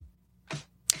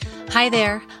Hi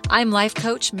there, I'm life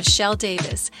coach Michelle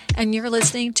Davis, and you're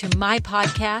listening to my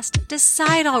podcast,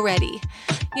 Decide Already.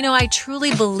 You know, I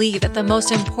truly believe that the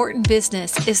most important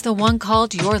business is the one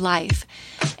called your life.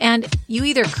 And you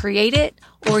either create it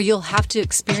or you'll have to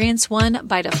experience one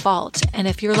by default. And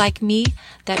if you're like me,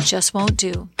 that just won't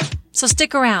do. So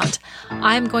stick around.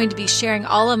 I'm going to be sharing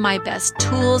all of my best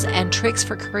tools and tricks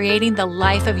for creating the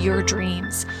life of your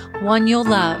dreams, one you'll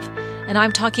love. And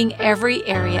I'm talking every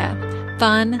area: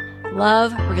 fun,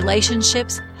 love,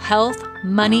 relationships, health,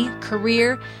 money,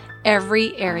 career,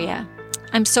 every area.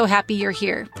 I'm so happy you're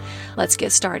here. Let's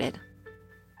get started.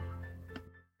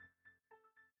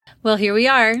 Well, here we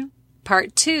are,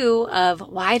 part 2 of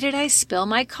Why Did I Spill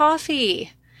My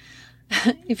Coffee?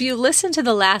 If you listened to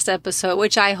the last episode,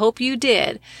 which I hope you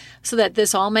did, so that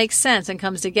this all makes sense and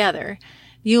comes together,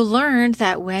 you learned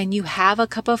that when you have a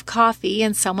cup of coffee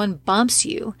and someone bumps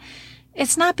you,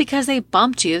 it's not because they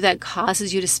bumped you that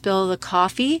causes you to spill the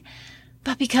coffee,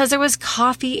 but because there was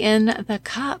coffee in the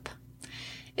cup.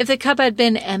 If the cup had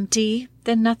been empty,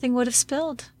 then nothing would have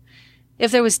spilled.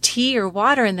 If there was tea or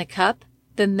water in the cup,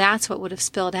 then that's what would have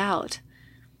spilled out.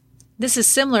 This is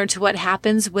similar to what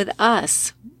happens with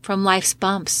us from life's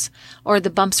bumps or the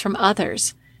bumps from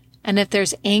others. And if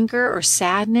there's anger or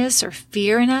sadness or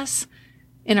fear in us,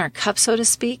 in our cup, so to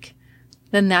speak,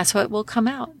 then that's what will come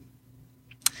out.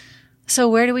 So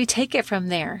where do we take it from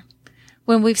there?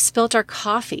 When we've spilt our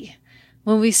coffee,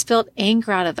 when we've spilt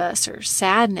anger out of us or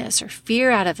sadness or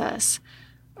fear out of us,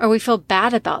 or we feel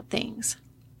bad about things.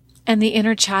 And the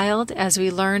inner child, as we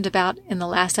learned about in the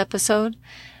last episode,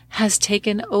 has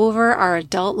taken over our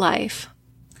adult life.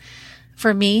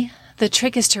 For me, the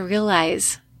trick is to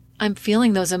realize I'm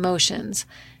feeling those emotions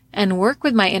and work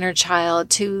with my inner child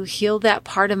to heal that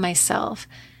part of myself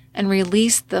and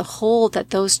release the hold that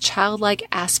those childlike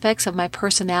aspects of my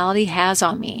personality has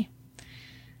on me.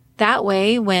 That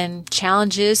way, when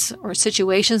challenges or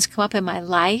situations come up in my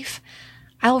life,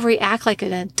 I'll react like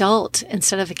an adult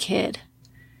instead of a kid.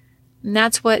 And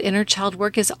that's what inner child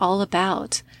work is all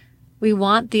about. We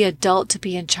want the adult to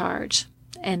be in charge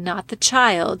and not the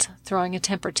child throwing a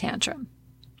temper tantrum.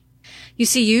 You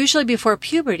see, usually before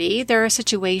puberty, there are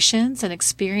situations and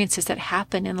experiences that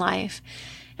happen in life,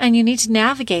 and you need to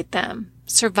navigate them,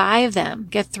 survive them,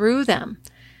 get through them.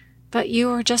 But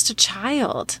you are just a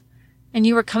child, and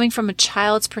you are coming from a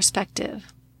child's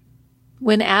perspective.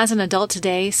 When as an adult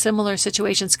today, similar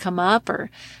situations come up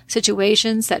or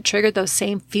situations that trigger those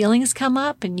same feelings come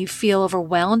up and you feel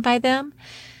overwhelmed by them,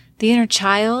 the inner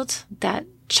child, that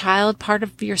child part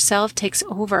of yourself, takes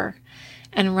over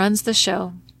and runs the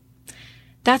show.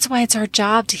 That's why it's our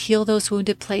job to heal those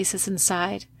wounded places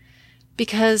inside.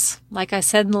 Because, like I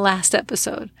said in the last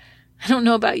episode, I don't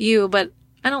know about you, but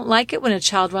I don't like it when a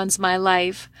child runs my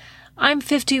life. I'm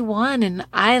 51 and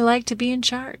I like to be in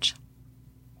charge.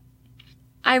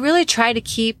 I really try to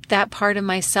keep that part of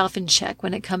myself in check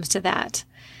when it comes to that.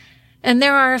 And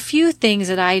there are a few things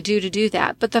that I do to do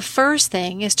that, but the first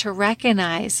thing is to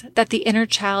recognize that the inner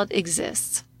child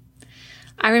exists.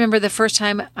 I remember the first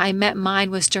time I met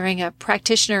mine was during a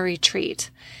practitioner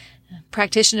retreat.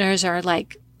 Practitioners are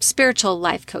like spiritual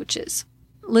life coaches.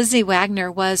 Lizzie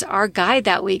Wagner was our guide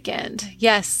that weekend.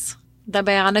 Yes, the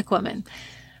Bionic Woman.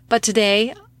 But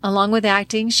today, along with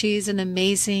acting, she's an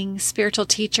amazing spiritual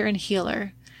teacher and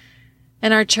healer.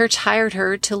 And our church hired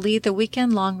her to lead the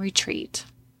weekend-long retreat.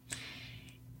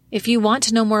 If you want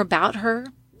to know more about her,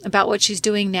 about what she's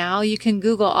doing now, you can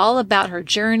Google all about her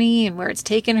journey and where it's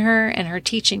taken her and her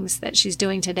teachings that she's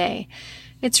doing today.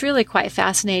 It's really quite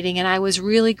fascinating, and I was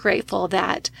really grateful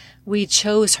that we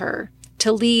chose her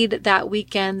to lead that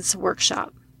weekend's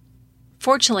workshop.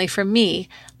 Fortunately for me,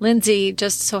 Lindsay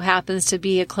just so happens to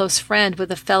be a close friend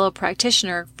with a fellow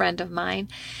practitioner friend of mine,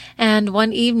 and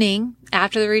one evening,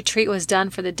 after the retreat was done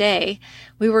for the day,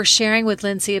 we were sharing with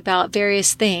Lindsay about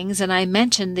various things, and I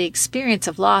mentioned the experience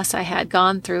of loss I had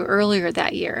gone through earlier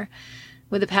that year,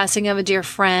 with the passing of a dear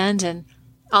friend and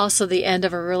also the end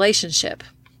of a relationship.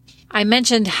 I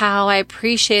mentioned how I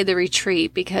appreciated the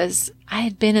retreat because I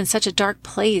had been in such a dark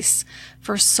place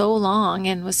for so long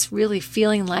and was really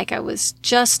feeling like I was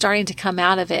just starting to come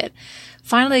out of it,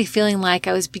 finally feeling like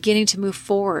I was beginning to move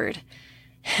forward.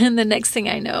 And the next thing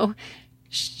I know,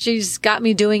 she's got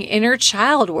me doing inner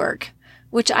child work,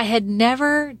 which I had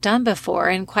never done before,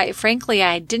 and quite frankly,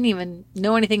 I didn't even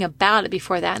know anything about it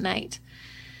before that night.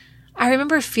 I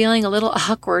remember feeling a little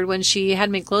awkward when she had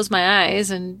me close my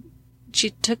eyes and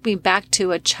she took me back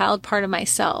to a child part of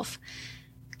myself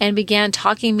and began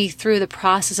talking me through the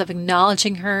process of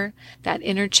acknowledging her, that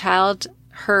inner child,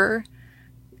 her.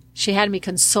 She had me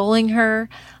consoling her,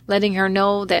 letting her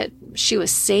know that she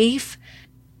was safe.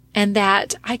 and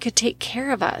that I could take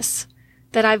care of us,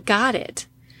 that I've got it.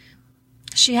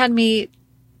 She had me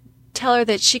tell her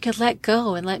that she could let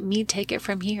go and let me take it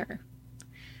from here.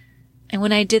 And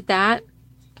when I did that,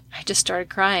 I just started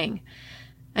crying.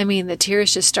 I mean, the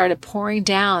tears just started pouring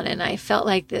down, and I felt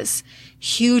like this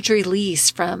huge release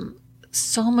from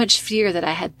so much fear that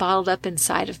I had bottled up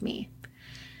inside of me.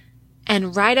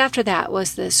 And right after that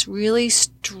was this really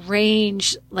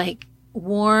strange, like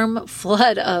warm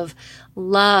flood of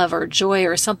love or joy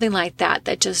or something like that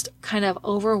that just kind of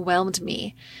overwhelmed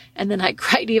me. And then I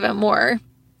cried even more.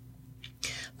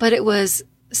 But it was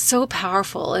so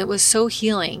powerful. It was so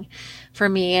healing for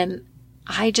me. And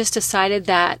I just decided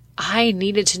that I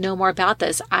needed to know more about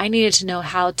this. I needed to know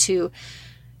how to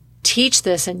teach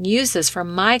this and use this for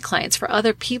my clients, for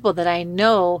other people that I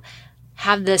know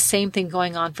have this same thing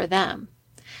going on for them.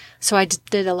 So I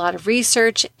did a lot of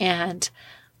research, and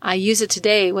I use it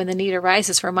today when the need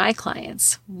arises for my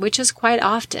clients, which is quite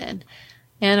often.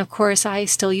 And of course, I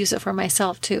still use it for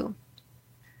myself too.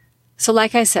 So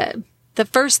like I said, the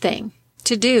first thing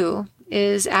to do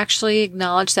is actually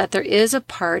acknowledge that there is a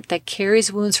part that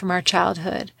carries wounds from our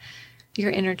childhood,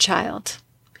 your inner child.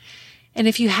 And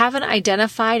if you haven't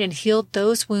identified and healed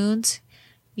those wounds,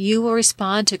 you will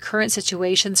respond to current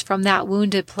situations from that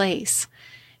wounded place.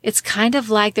 It's kind of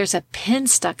like there's a pin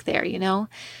stuck there, you know?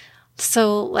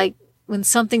 So like when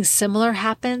something similar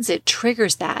happens, it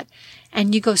triggers that,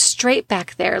 and you go straight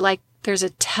back there like there's a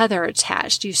tether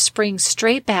attached. You spring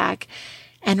straight back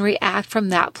and react from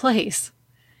that place.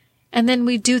 And then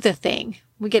we do the thing.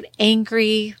 We get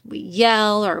angry, we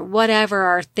yell, or whatever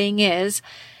our thing is,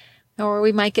 or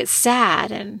we might get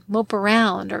sad and mope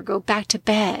around or go back to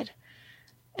bed.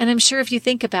 And I'm sure if you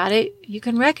think about it, you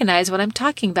can recognize what I'm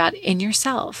talking about in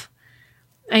yourself.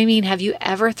 I mean, have you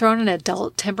ever thrown an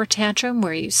adult temper tantrum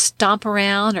where you stomp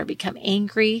around or become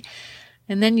angry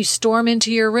and then you storm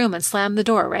into your room and slam the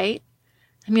door, right?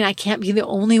 I mean, I can't be the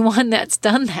only one that's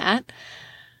done that.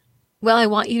 Well, I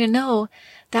want you to know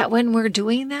that when we're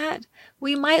doing that,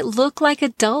 we might look like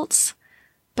adults,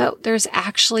 but there's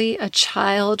actually a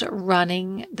child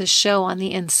running the show on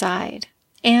the inside.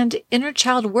 And inner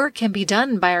child work can be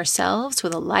done by ourselves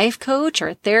with a life coach or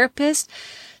a therapist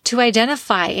to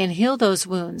identify and heal those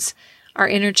wounds our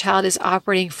inner child is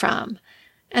operating from.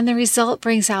 And the result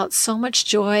brings out so much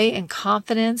joy and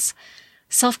confidence,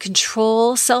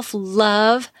 self-control,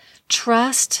 self-love,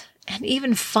 trust, and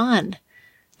even fun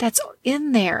that's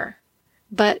in there,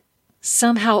 but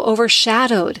somehow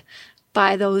overshadowed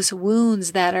by those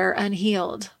wounds that are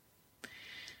unhealed.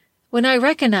 When I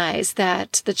recognize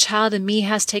that the child in me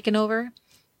has taken over,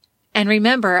 and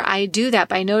remember, I do that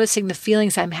by noticing the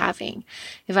feelings I'm having.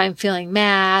 If I'm feeling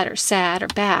mad or sad or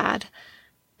bad,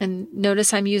 and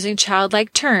notice I'm using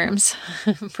childlike terms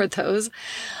for those,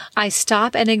 I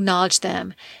stop and acknowledge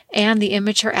them and the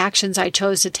immature actions I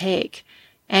chose to take,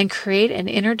 and create an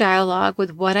inner dialogue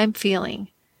with what I'm feeling.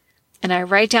 And I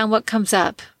write down what comes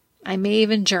up. I may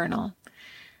even journal.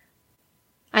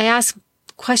 I ask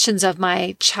questions of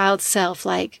my child self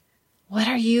like, what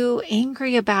are you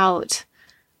angry about?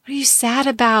 What are you sad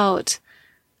about?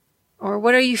 Or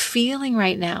what are you feeling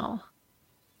right now?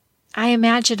 I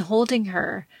imagine holding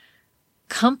her,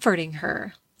 comforting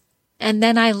her, and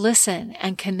then I listen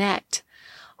and connect,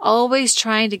 always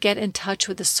trying to get in touch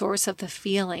with the source of the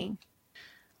feeling.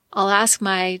 I'll ask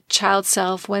my child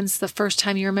self, when's the first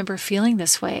time you remember feeling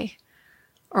this way?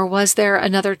 Or was there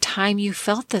another time you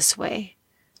felt this way?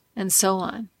 And so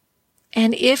on.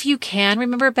 And if you can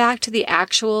remember back to the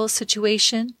actual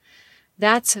situation,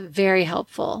 that's very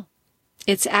helpful.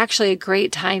 It's actually a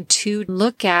great time to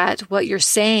look at what you're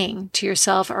saying to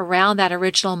yourself around that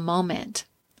original moment.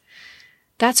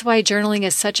 That's why journaling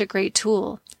is such a great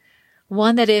tool.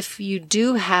 One that if you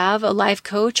do have a life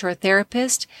coach or a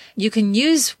therapist, you can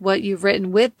use what you've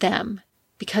written with them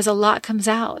because a lot comes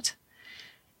out.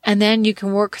 And then you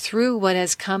can work through what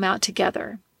has come out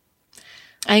together.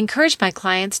 I encourage my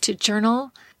clients to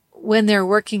journal when they're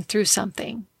working through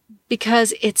something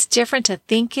because it's different to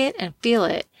think it and feel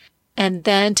it and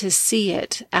then to see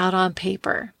it out on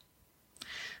paper.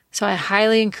 So I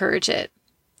highly encourage it.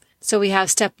 So we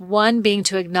have step 1 being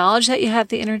to acknowledge that you have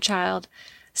the inner child.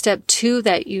 Step 2,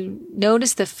 that you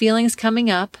notice the feelings coming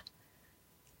up.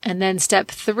 And then step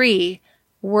 3,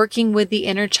 working with the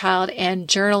inner child and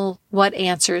journal what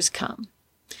answers come.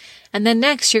 And then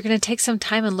next, you're going to take some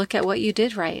time and look at what you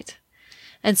did right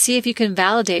and see if you can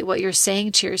validate what you're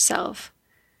saying to yourself.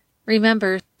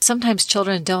 Remember, sometimes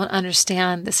children don't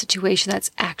understand the situation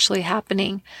that's actually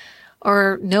happening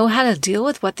or know how to deal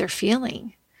with what they're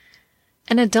feeling.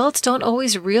 And adults don't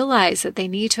always realize that they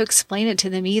need to explain it to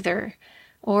them either,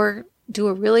 or do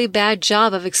a really bad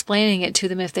job of explaining it to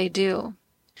them if they do.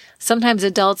 Sometimes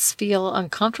adults feel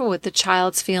uncomfortable with the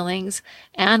child's feelings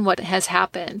and what has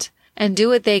happened, and do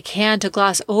what they can to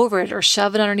gloss over it or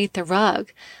shove it underneath the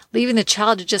rug, leaving the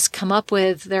child to just come up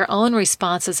with their own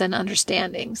responses and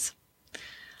understandings.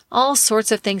 All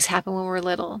sorts of things happen when we're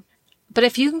little. But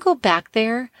if you can go back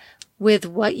there with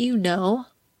what you know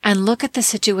and look at the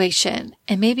situation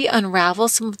and maybe unravel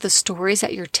some of the stories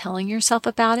that you're telling yourself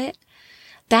about it,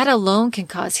 that alone can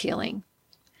cause healing.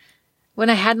 When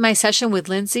I had my session with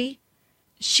Lindsay,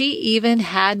 she even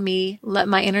had me let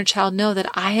my inner child know that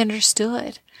I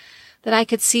understood, that I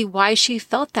could see why she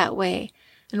felt that way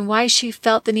and why she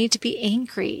felt the need to be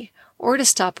angry or to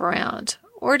stop around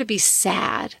or to be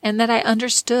sad, and that I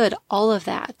understood all of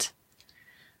that.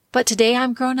 But today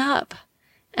I'm grown up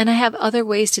and I have other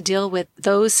ways to deal with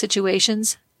those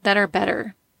situations that are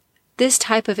better. This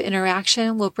type of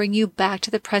interaction will bring you back to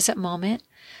the present moment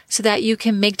so that you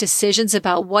can make decisions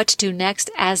about what to do next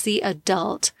as the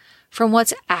adult from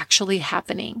what's actually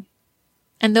happening.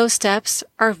 And those steps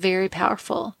are very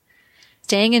powerful.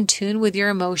 Staying in tune with your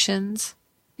emotions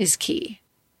is key.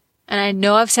 And I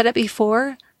know I've said it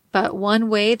before, but one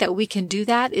way that we can do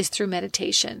that is through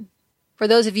meditation. For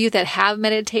those of you that have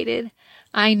meditated,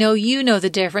 I know you know the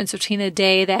difference between a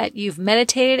day that you've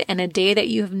meditated and a day that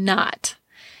you have not.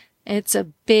 It's a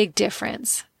big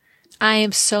difference. I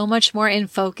am so much more in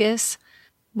focus,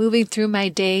 moving through my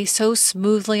day so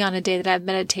smoothly on a day that I've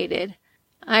meditated.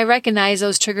 I recognize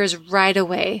those triggers right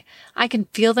away. I can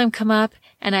feel them come up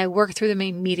and I work through them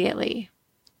immediately.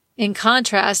 In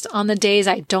contrast, on the days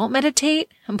I don't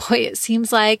meditate, boy, it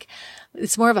seems like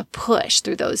it's more of a push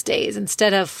through those days.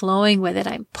 Instead of flowing with it,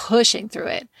 I'm pushing through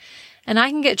it. And I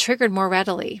can get triggered more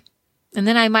readily. And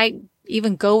then I might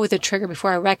even go with a trigger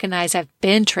before I recognize I've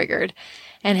been triggered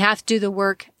and have to do the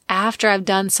work after I've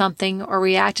done something or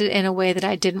reacted in a way that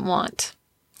I didn't want.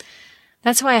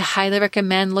 That's why I highly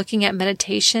recommend looking at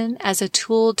meditation as a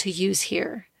tool to use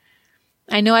here.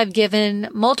 I know I've given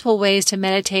multiple ways to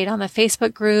meditate on the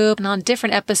Facebook group and on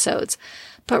different episodes,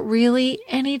 but really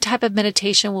any type of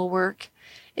meditation will work.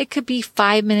 It could be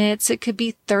 5 minutes, it could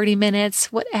be 30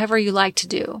 minutes, whatever you like to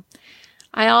do.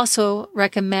 I also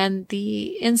recommend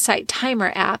the Insight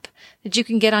Timer app that you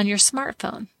can get on your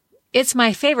smartphone. It's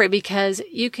my favorite because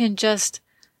you can just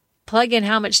plug in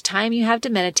how much time you have to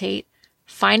meditate,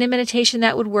 find a meditation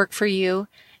that would work for you,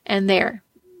 and there,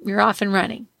 you're off and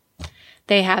running.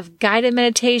 They have guided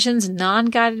meditations,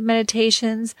 non-guided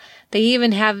meditations. They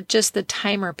even have just the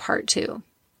timer part too.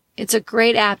 It's a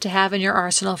great app to have in your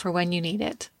arsenal for when you need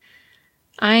it.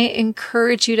 I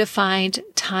encourage you to find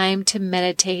time to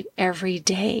meditate every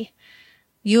day.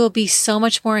 You will be so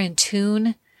much more in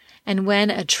tune. And when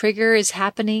a trigger is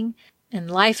happening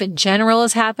and life in general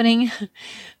is happening,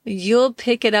 you'll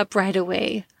pick it up right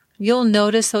away. You'll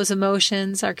notice those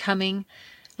emotions are coming,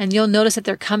 and you'll notice that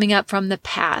they're coming up from the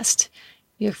past.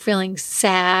 You're feeling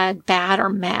sad, bad, or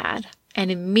mad, and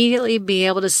immediately be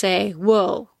able to say,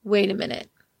 whoa, wait a minute.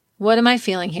 What am I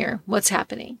feeling here? What's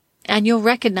happening? And you'll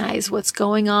recognize what's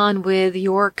going on with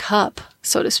your cup,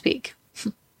 so to speak.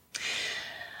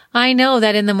 I know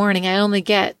that in the morning I only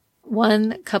get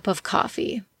 1 cup of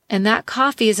coffee, and that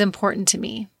coffee is important to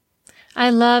me. I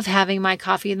love having my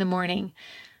coffee in the morning.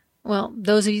 Well,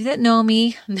 those of you that know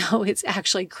me know it's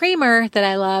actually creamer that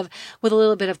I love with a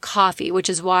little bit of coffee, which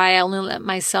is why I only let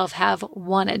myself have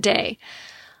 1 a day.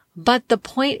 But the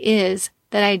point is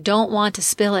that I don't want to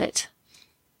spill it.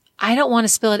 I don't want to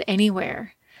spill it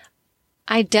anywhere.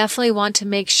 I definitely want to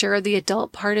make sure the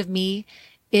adult part of me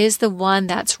is the one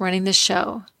that's running the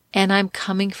show, and I'm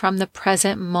coming from the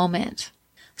present moment.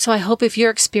 So I hope if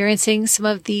you're experiencing some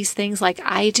of these things like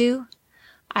I do,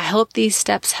 I hope these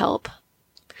steps help.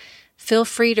 Feel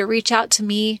free to reach out to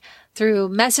me through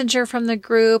Messenger from the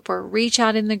group or reach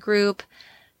out in the group.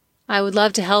 I would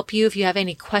love to help you if you have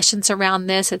any questions around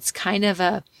this. It's kind of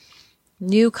a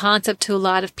new concept to a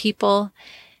lot of people,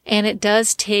 and it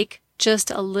does take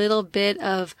just a little bit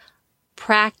of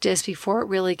practice before it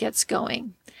really gets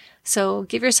going. So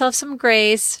give yourself some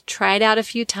grace, try it out a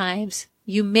few times.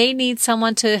 You may need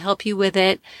someone to help you with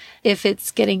it if it's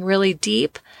getting really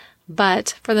deep,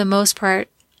 but for the most part,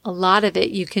 a lot of it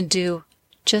you can do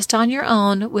just on your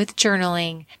own with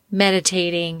journaling,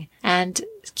 meditating, and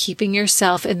keeping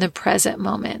yourself in the present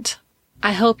moment.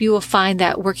 I hope you will find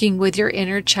that working with your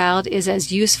inner child is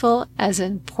as useful, as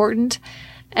important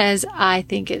as I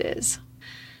think it is.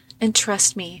 And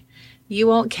trust me, you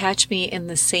won't catch me in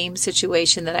the same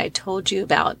situation that I told you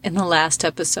about in the last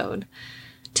episode.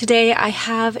 Today I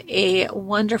have a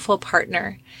wonderful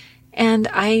partner, and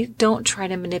I don't try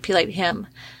to manipulate him.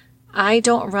 I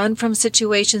don't run from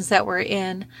situations that we're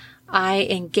in. I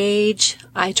engage.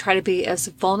 I try to be as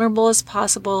vulnerable as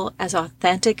possible, as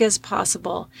authentic as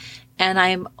possible. And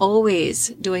I'm always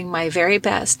doing my very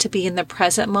best to be in the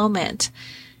present moment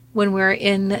when we're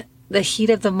in the heat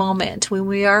of the moment, when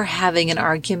we are having an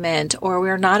argument or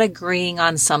we're not agreeing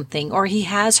on something or he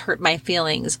has hurt my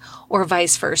feelings or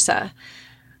vice versa.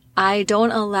 I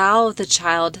don't allow the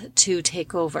child to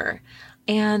take over.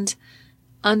 And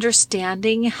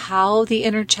understanding how the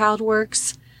inner child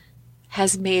works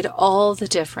has made all the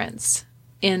difference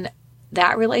in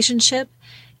that relationship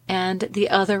and the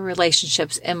other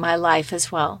relationships in my life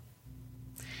as well.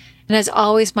 And as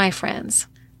always, my friends,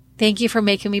 thank you for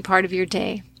making me part of your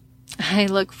day. I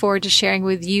look forward to sharing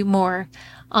with you more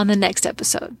on the next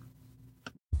episode.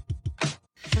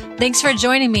 Thanks for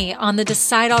joining me on the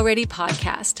Decide Already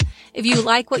podcast. If you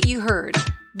like what you heard,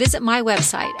 visit my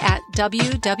website at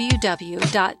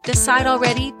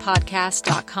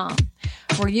www.decidealreadypodcast.com,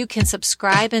 where you can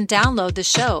subscribe and download the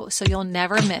show so you'll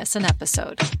never miss an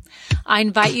episode. I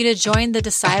invite you to join the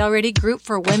Decide Already group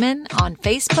for women on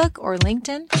Facebook or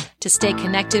LinkedIn to stay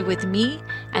connected with me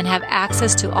and have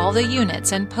access to all the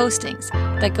units and postings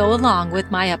that go along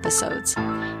with my episodes.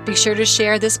 Be sure to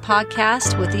share this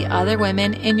podcast with the other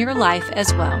women in your life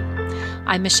as well.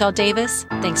 I'm Michelle Davis.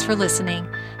 Thanks for listening.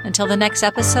 Until the next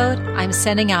episode, I'm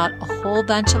sending out a whole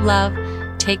bunch of love.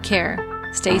 Take care,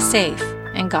 stay safe,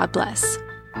 and God bless.